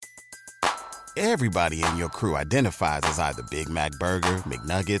Everybody in your crew identifies as either Big Mac Burger,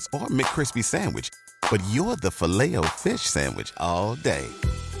 McNuggets, or McCrispy Sandwich. But you're the Filet-O-Fish Sandwich all day.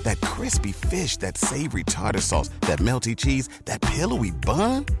 That crispy fish, that savory tartar sauce, that melty cheese, that pillowy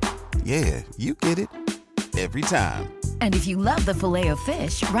bun. Yeah, you get it. Every time. And if you love the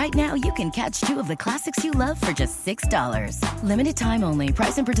Filet-O-Fish, right now you can catch 2 of the classics you love for just $6. Limited time only.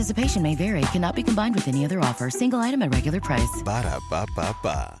 Price and participation may vary. Cannot be combined with any other offer. Single item at regular price.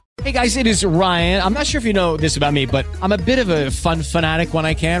 Ba-da-ba-ba-ba. Hey guys, it is Ryan. I'm not sure if you know this about me, but I'm a bit of a fun fanatic when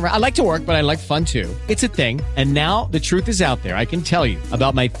I can. I like to work, but I like fun too. It's a thing. And now the truth is out there. I can tell you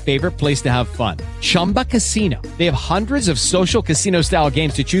about my favorite place to have fun. Chumba Casino. They have hundreds of social casino style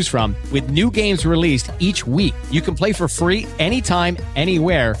games to choose from with new games released each week. You can play for free anytime,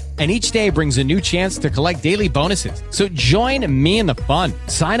 anywhere. And each day brings a new chance to collect daily bonuses. So join me in the fun.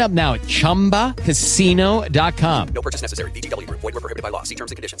 Sign up now at ChumbaCasino.com. No purchase necessary. VGW. Void where prohibited by law. See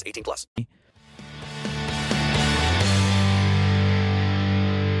terms and conditions. 18 plus.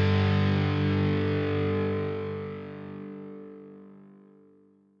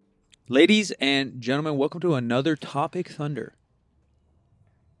 Ladies and gentlemen, welcome to another Topic Thunder.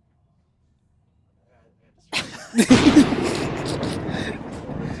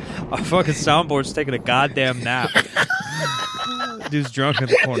 Our fucking soundboard's taking a goddamn nap. Dude's drunk in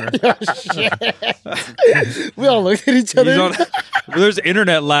the corner. We all looked at each other. There's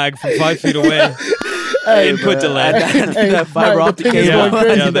internet lag from 5 feet away. Input delay. That fiber optic cable.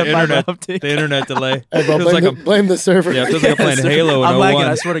 The internet delay. Hey, bro, blame the server. Yeah, it feels like I'm playing Halo in I'm 01. lagging,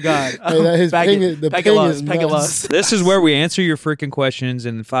 I swear to God. Hey, Peg a loss. This is where we answer your freaking questions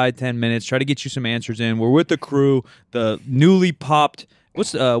in 5-10 minutes. Try to get you some answers in. We're with the crew, the newly popped.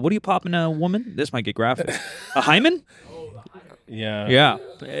 What are you popping a woman? This might get graphic. A hymen? Yeah.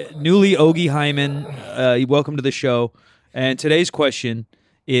 Newly Ogie Hyman. Welcome to the show. And today's question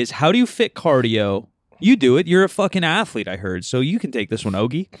is, how do you fit cardio? You do it. You're a fucking athlete, I heard. So you can take this one,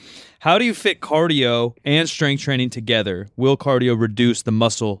 Ogie. How do you fit cardio and strength training together? Will cardio reduce the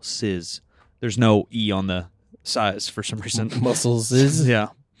muscle sizz? There's no E on the size for some reason. Muscle sizz? Yeah.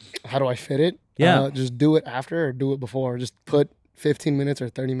 How do I fit it? Yeah. Just do it after or do it before. Just put 15 minutes or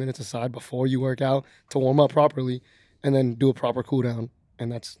 30 minutes aside before you work out to warm up properly, and then do a proper cool down.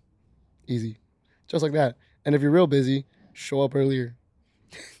 And that's easy. Just like that. And if you're real busy, show up earlier.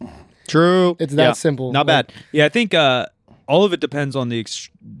 True. It's that simple. Not bad. Yeah, I think all of it depends on the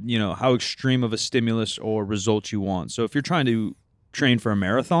how extreme of a stimulus or result you want. So if you're trying to train for a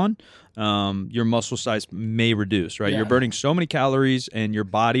marathon, your muscle size may reduce, right? Yeah. You're burning so many calories and your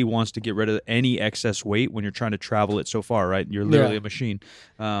body wants to get rid of any excess weight when you're trying to travel it so far, right? You're literally a machine.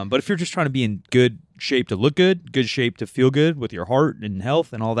 But if you're just trying to be in good shape to look good, good shape to feel good with your heart and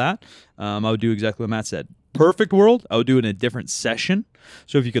health and all that, I would do exactly what Matt said. Perfect world, I would do it in a different session.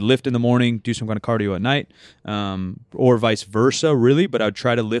 So if you could lift in the morning, do some kind of cardio at night, or vice versa, really. But I would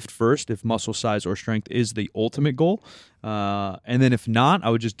try to lift first if muscle size or strength is the ultimate goal. And then if not,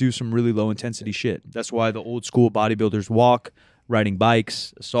 I would just do some really low intensity shit. That's why the old school bodybuilders walk, riding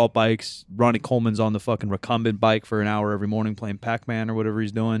bikes, assault bikes. Ronnie Coleman's on the fucking recumbent bike for an hour every morning playing Pac-Man or whatever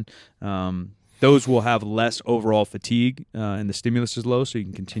he's doing. Those will have less overall fatigue and the stimulus is low, so you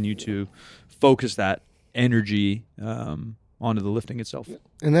can continue to focus that energy onto the lifting itself.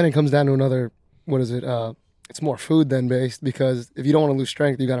 And then it comes down to another, it's more food than based, because if you don't want to lose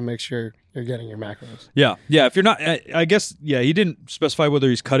strength, you got to make sure you're getting your macros. Yeah. If you're not, I guess, he didn't specify whether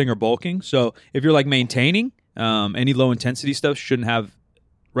he's cutting or bulking. So if you're like maintaining, any low intensity stuff shouldn't have,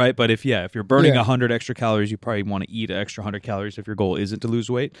 right? But if you're burning 100 extra calories, you probably want to eat an extra 100 calories if your goal isn't to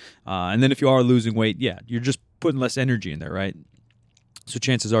lose weight. And then if you are losing weight, you're just putting less energy in there, right? So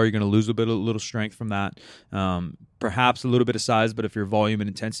chances are you're going to lose a little strength from that. Perhaps a little bit of size, but if your volume and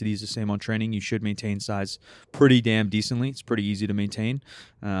intensity is the same on training, you should maintain size pretty damn decently. It's pretty easy to maintain.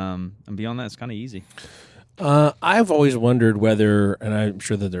 And beyond that, it's kind of easy. I've always wondered whether, and I'm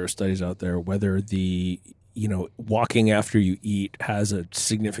sure that there are studies out there, whether the walking after you eat has a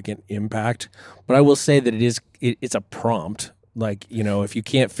significant impact. But I will say that it's a prompt. Like, if you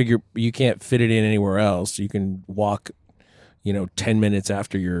can't fit it in anywhere else, you can walk 10 minutes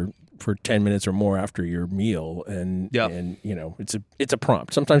for 10 minutes or more after your meal. And it's a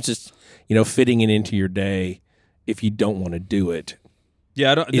prompt. Sometimes just, fitting it into your day, if you don't want to do it,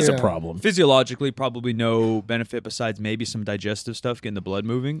 is a problem. Physiologically, probably no benefit besides maybe some digestive stuff, getting the blood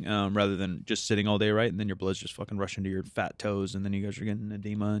moving, rather than just sitting all day, right? And then your blood's just fucking rushing to your fat toes, and then you guys are getting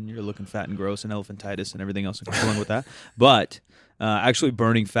edema, and you're looking fat and gross, and elephantitis, and everything else that comes along with that. But actually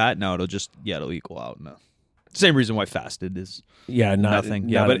burning fat, now it'll equal out. No. Same reason why fasted is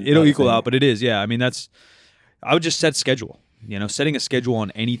nothing. But it'll equal out. But it is, I mean, I would just set schedule. Setting a schedule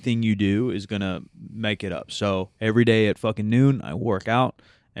on anything you do is going to make it up. So every day at fucking noon, I work out.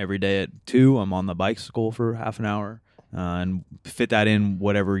 Every day at 2, I'm on the bicycle for half an hour. And fit that in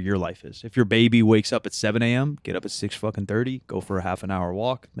whatever your life is. If your baby wakes up at 7 a.m., get up at 6:30, go for a half an hour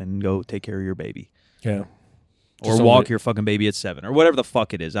walk, then go take care of your baby. Yeah. Or walk your fucking baby at 7 or whatever the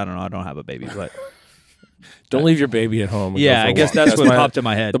fuck it is. I don't know. I don't have a baby, but don't leave your baby at home. Yeah, I guess that's what popped in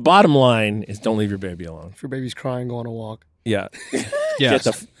my head. The bottom line is don't leave your baby alone. If your baby's crying, go on a walk. Yeah.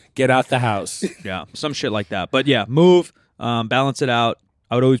 Yes. Get out the house. Yeah, some shit like that. But yeah, move, balance it out.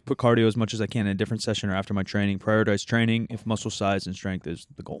 I would always put cardio as much as I can in a different session or after my training. Prioritize training if muscle size and strength is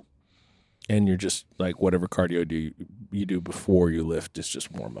the goal. And you're just like whatever cardio you do before you lift is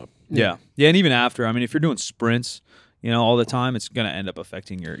just warm up. Yeah. Yeah, and even after. I mean, if you're doing sprints, all the time, it's going to end up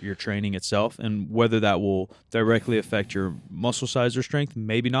affecting your training itself. And whether that will directly affect your muscle size or strength,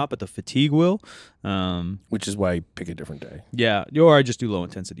 maybe not, but the fatigue will. Which is why you pick a different day. Yeah. Or I just do low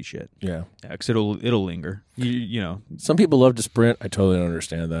intensity shit. Yeah. Yeah, because it'll linger. Some people love to sprint. I totally don't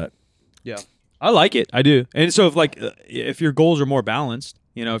understand that. Yeah. I like it. I do. And so if your goals are more balanced,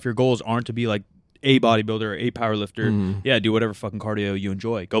 if your goals aren't to be like a bodybuilder or a powerlifter, yeah, do whatever fucking cardio you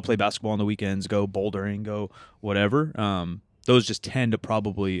enjoy. Go play basketball on the weekends, go bouldering, go whatever. Those just tend to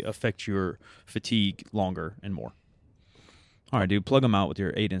probably affect your fatigue longer and more. All right, dude, plug them out with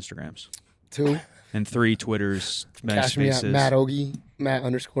your 8 Instagrams. 2. And 3 Twitters, Cash me at Spaces. Matt Ogie,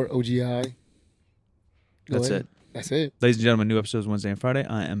 Matt_OGI. That's it. That's it. Ladies and gentlemen, new episodes Wednesday and Friday.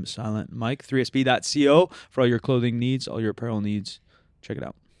 I am Silent Mike, 3sb.co for all your clothing needs, all your apparel needs. Check it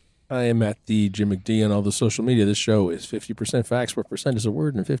out. I am at the Jim McD on all the social media. This show is 50% facts, where percent is a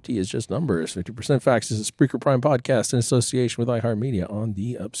word and 50 is just numbers. 50% Facts is a Spreaker Prime podcast in association with iHeartMedia on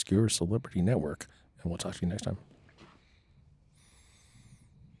the Obscure Celebrity Network. And we'll talk to you next time.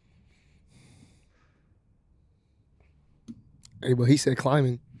 Hey, but he said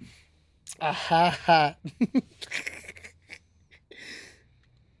climbing.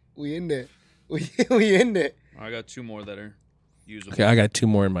 We in there. We in there. I got 2 more that are usable. Okay, I got 2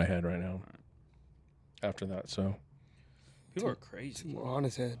 more in my head right now. After that, so. People are crazy. We're on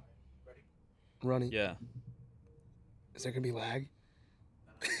his head. Running. Yeah. Is there going to be lag?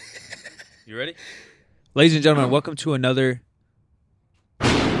 You ready? Ladies and gentlemen, welcome to another...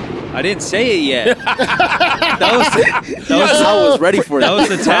 I didn't say it yet. I was ready for that. That was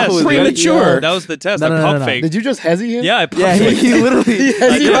the test. Premature. That was the test. No, I no, pump no. faked. Did you just hezzy him? Yeah, I pump Yeah, faked. he literally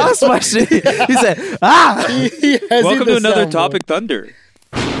he lost my shit. He said, Welcome to another Topic Thunder.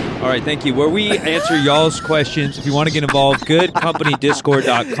 All right, thank you. Where we answer y'all's questions. If you want to get involved,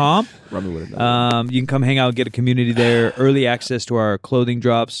 goodcompanydiscord.com. You can come hang out and get a community there, early access to our clothing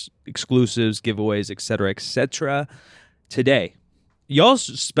drops, exclusives, giveaways, etc., etc. Today, y'all's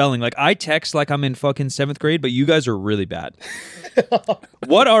spelling, like I text like I'm in fucking 7th grade, but you guys are really bad.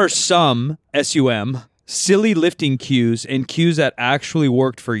 What are some, SUM, silly lifting cues and cues that actually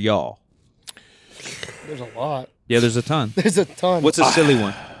worked for y'all? There's a lot. Yeah, there's a ton. There's a ton. What's a silly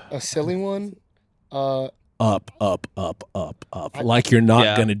one? A silly one? Up. Like you're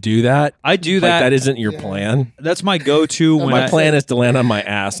not going to do that. I do Like that. that isn't your plan. That's my go-to when My plan is to land on my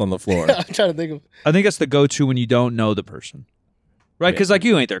ass on the floor. I'm trying to think of... I think that's the go-to when you don't know the person. Right? Because like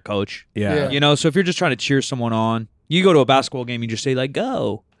you ain't their coach. Yeah. So if you're just trying to cheer someone on, you go to a basketball game, you just say like,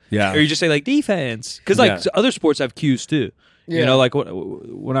 go. Yeah. Or you just say like, defense. Because like other sports have cues too. Yeah. Like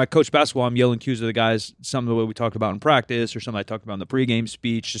when I coach basketball, I'm yelling cues to the guys, some of the way we talked about in practice or something I talked about in the pregame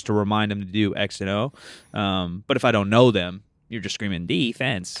speech just to remind them to do X and O. But if I don't know them, you're just screaming,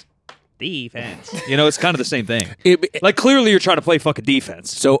 defense. It's kind of the same thing. Like clearly you're trying to play fucking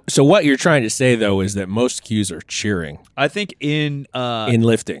defense. So what you're trying to say though is that most cues are cheering I think in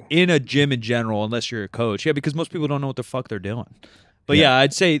lifting. in a gym in general, unless you're a coach. Yeah, because most people don't know what the fuck they're doing. But yeah,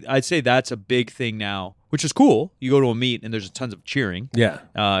 I'd say that's a big thing now, which is cool. You go to a meet and there's tons of cheering. Yeah.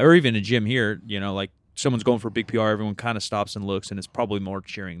 Or even a gym here, like someone's going for a big PR, everyone kind of stops and looks, and it's probably more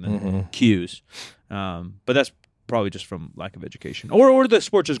cheering than cues. But that's probably just from lack of education. Or the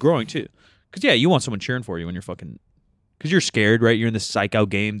sport just growing too. Because, yeah, you want someone cheering for you when you're fucking... Because you're scared, right? You're in this psych-out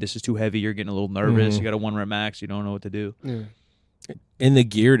game. This is too heavy. You're getting a little nervous. You got a 1-rep max. You don't know what to do. Yeah. In the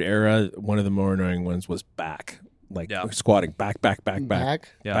geared era, one of the more annoying ones was back. Like squatting. Back. Back?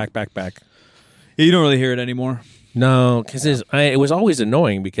 Yeah. Back. Yeah, you don't really hear it anymore. No, because it was always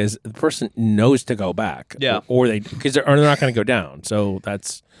annoying because the person knows to go back. Yeah. Or they're not going to go down. So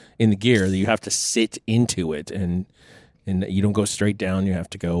that's in the gear that you have to sit into it and you don't go straight down. You have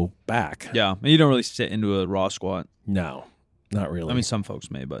to go back. Yeah, and you don't really sit into a raw squat. No, not really. I mean, some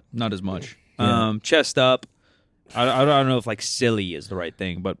folks may, but not as much. Yeah. Chest up, I don't know if like silly is the right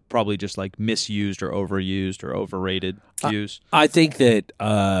thing, but probably just like misused or overused or overrated cues. I think that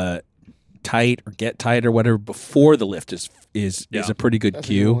tight or get tight or whatever before the lift is a pretty good That's a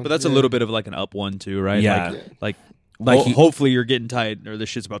cue. good one. But that's a little bit of like an up one too, right? Yeah. Like hopefully you're getting tight or this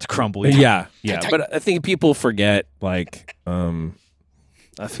shit's about to crumble. Yeah. But I think people forget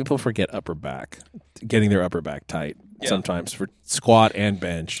people forget upper back, getting their upper back tight sometimes for squat and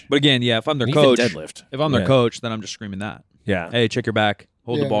bench. But again, if I'm their Even coach, deadlift. if I'm their coach, then I'm just screaming that. Yeah. Hey, check your back,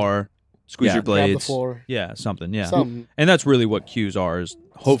 hold the Yeah. bar, squeeze your Grab the blades. floor. Yeah, something. Yeah, Something. and that's really what cues are. Is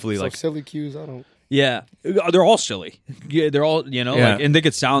hopefully So like silly cues. I don't. yeah, they're all silly. Yeah, they're all Yeah. like, and they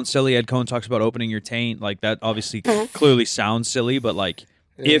could sound silly. Ed Cohn talks about opening your taint. Like that obviously clearly sounds silly, but like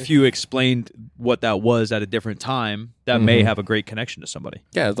if you explained what that was at a different time, that may have a great connection to somebody.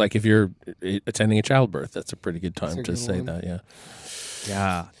 Yeah, it's like if you're attending a childbirth, that's a pretty good time a to good say one. that. Yeah.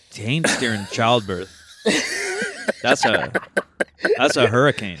 Yeah, taints during childbirth. That's a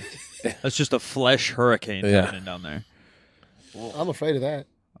hurricane. That's just a flesh hurricane happening down there. I'm afraid of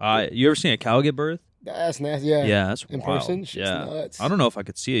that. You ever seen a cow get birth? That's nasty. Yeah. Yeah, that's in wild. person. Shit's Yeah, nuts. I don't know if I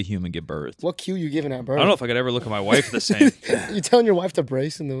could see a human get birthed. What cue you giving at birth? I don't know if I could ever look at my wife the same. You telling your wife to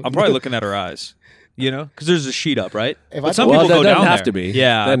brace in the? I'm probably looking at her eyes. You know, because there's a sheet up, right? If But I some told- people Well, go that down doesn't have there. to be.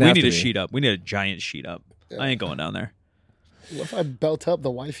 Yeah, Doesn't we have need to a be. sheet up. We need a giant sheet up. I ain't going down there. What if I belt up the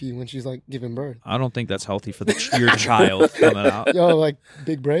wifey when she's like giving birth? I don't think that's healthy for your child coming out. Yo, like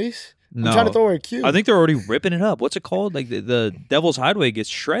big brace. No. I'm trying to throw her a cue. I think they're already ripping it up. What's it called? Like the Devil's Hideaway gets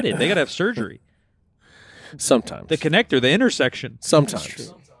shredded. They got to have surgery. Sometimes. The connector, the intersection.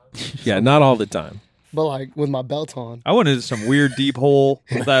 Sometimes. Yeah, not all the time, But like with my belt on. I went into some weird deep hole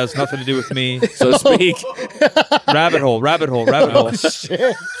that has nothing to do with me. so to speak. Rabbit hole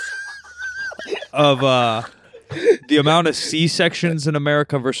Shit. of the amount of C-sections in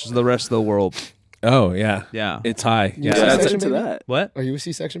America versus the rest of the world. Oh, yeah. Yeah. It's high. You Yeah, a that's C-section, to baby? that. What? Are you a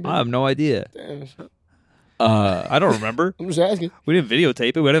C-section? I have no idea. Damn. I don't remember. I'm just asking. We didn't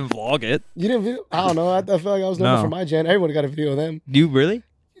videotape it. We didn't vlog it. You didn't video? I don't know. I feel like I was looking No. for my gen. Everyone got a video of them. Do you really?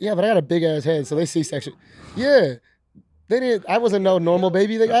 Yeah, but I got a big ass head, so they C-section. Yeah. They didn't. I wasn't no normal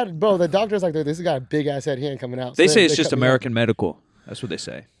baby. They got bro. The doctor's like, this guy got a big ass head. He ain't coming out. So They say it's they just cut me American medical. That's what they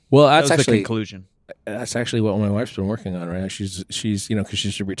say. Well, That that's was the actually conclusion. that's actually what my wife's been working on right now. She's because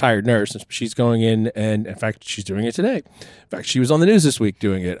she's a retired nurse, and she's going in, and in fact, she's doing it today. In fact, she was on the news this week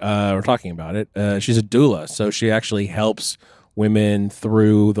doing it. We're talking about it. She's a doula, so she actually helps women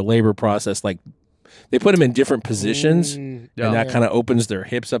through the labor process. Like they put them in different positions, and that kind of opens their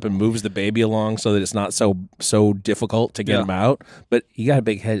hips up and moves the baby along, so that it's not so difficult to get them out. But you got a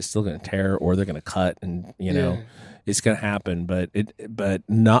big head; it's still going to tear, or they're going to cut, and you know. It's going to happen, but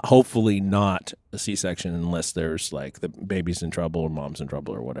not hopefully not a C-section unless there's like the baby's in trouble or mom's in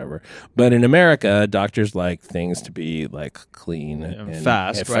trouble or whatever. But in America, doctors like things to be like clean and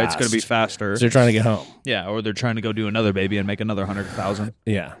Fast, right? It's going to be faster. So they're trying to get home. Yeah, or they're trying to go do another baby and make another 100,000.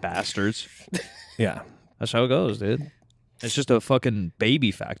 Yeah, Bastards. yeah, That's how it goes, dude. It's just a fucking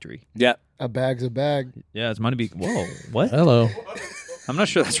baby factory. yeah. A bag's a bag. Yeah, it's money be. Whoa, what? Hello. I'm not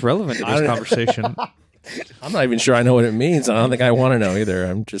sure that's relevant to this conversation. I'm not even sure I know what it means. I don't think I want to know either.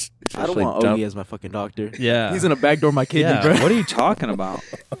 I'm just. I don't want Ogie as my fucking doctor. Yeah. He's gonna backdoor my kidney, Yeah. bro. What are you talking about?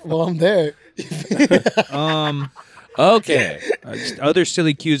 Well, I'm there. Okay. Just other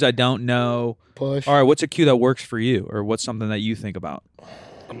silly cues I don't know. Push. All right, what's a cue that works for you, or what's something that you think about?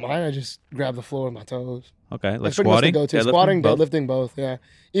 Mine, I just grab the floor with my toes. Okay, like That's pretty much squatting, the go-to. deadlifting, Squatting, both? deadlifting, both. Yeah,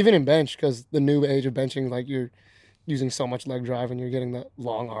 even in bench, because the new age of benching, like you're using so much leg drive and you're getting the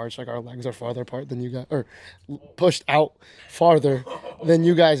long arch. Like our legs are farther apart than you guys, or pushed out farther than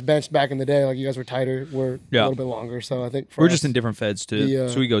you guys benched back in the day. Like you guys were tighter, we're a little bit longer. So I think for We're us, just in different feds too,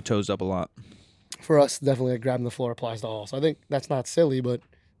 so we go toes up a lot. For us, definitely like, grabbing the floor applies to all. So I think that's not silly, but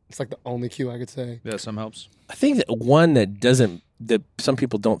it's like the only cue I could say. Yeah, some helps. I think that one that some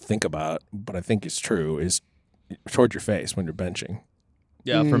people don't think about, but I think is true, is toward your face when you're benching.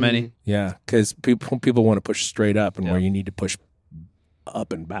 Yeah, for many. Yeah, because people want to push straight up, and where you need to push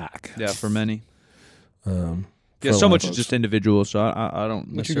up and back. Yeah, for many. For Yeah, a so lot much of is folks. just individual, so I don't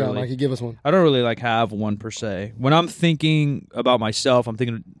What you got, necessarily. Mikey? Give us one. I don't really like have one per se. When I'm thinking about myself, I'm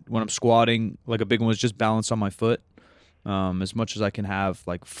thinking when I'm squatting, like a big one was just balance on my foot. As much as I can have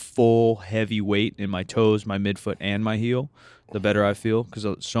like full heavy weight in my toes, my midfoot, and my heel, the better I feel, because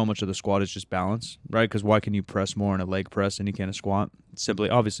so much of the squat is just balance, right? Because why can you press more in a leg press than you can a squat? Simply,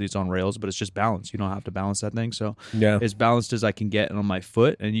 obviously, it's on rails, but it's just balance. You don't have to balance that thing. So as balanced as I can get on my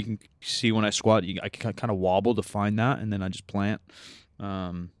foot, and you can see when I squat, I can kind of wobble to find that, and then I just plant.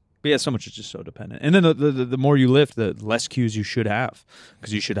 But yeah, so much is just so dependent. And then the more you lift, the less cues you should have,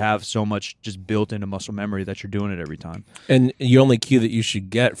 because you should have so much just built into muscle memory that you're doing it every time. And the only cue that you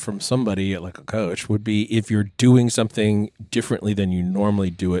should get from somebody like a coach would be if you're doing something differently than you normally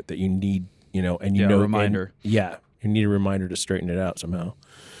do it, that you need, and you know, a reminder. You need a reminder to straighten it out somehow.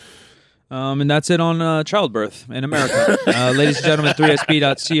 And that's it on childbirth in America. Ladies and gentlemen,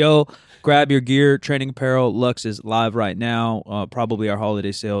 3sp.co. Grab your gear, training apparel. Lux is live right now. Probably our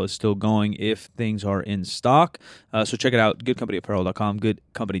holiday sale is still going if things are in stock. So check it out, goodcompanyapparel.com,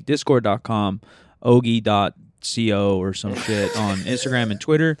 goodcompany.discord.com, ogie.co or some shit on Instagram and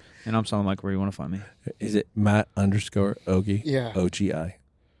Twitter. And I'm Silent Mike, where you want to find me. Is it Matt_Ogie? Yeah. OGI.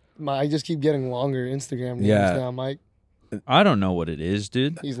 I just keep getting longer Instagram names now, Mike. I don't know what it is,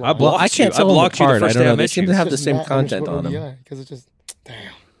 dude. He's I lying. blocked I can't you. tell I blocked them you the apart. first I don't day know. I They met seem you. to have the Just same Matt content on them. because it's just,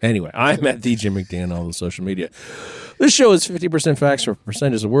 damn. Anyway, I'm at the Jim McDan on all the social media. This show is 50% facts, or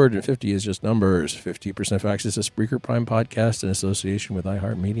percent is a word, and 50 is just numbers. 50% facts is a Spreaker Prime podcast in association with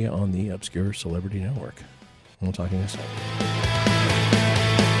iHeartMedia on the Obscure Celebrity Network. We'll talk to you next time.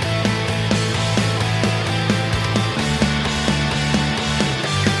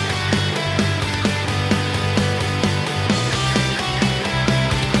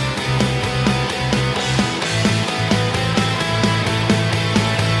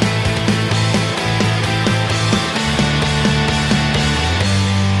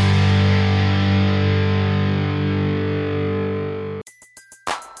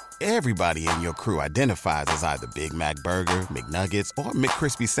 Everybody in your crew identifies as either Big Mac Burger, McNuggets, or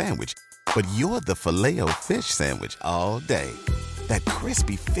McCrispy Sandwich. But you're the Filet-O-Fish Sandwich all day. That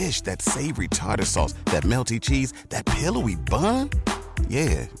crispy fish, that savory tartar sauce, that melty cheese, that pillowy bun.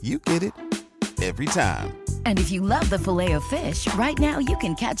 Yeah, you get it. Every time. And if you love the Filet-O-Fish, right now you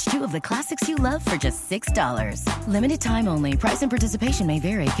can catch two of the classics you love for just $6. Limited time only. Price and participation may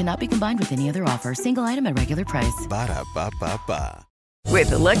vary. Cannot be combined with any other offer. Single item at regular price. Ba-da-ba-ba-ba.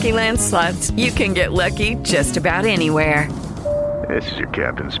 With the Lucky Land Slots, you can get lucky just about anywhere. This is your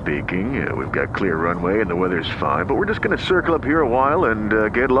captain speaking. We've got clear runway and the weather's fine, but we're just going to circle up here a while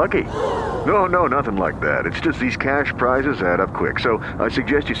and get lucky. No, nothing like that. It's just these cash prizes add up quick. So I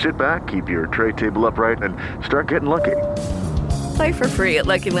suggest you sit back, keep your tray table upright, and start getting lucky. Play for free at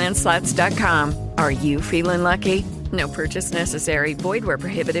LuckyLandSlots.com. Are you feeling lucky? No purchase necessary. Void where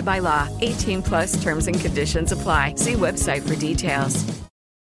prohibited by law. 18+ terms and conditions apply. See website for details.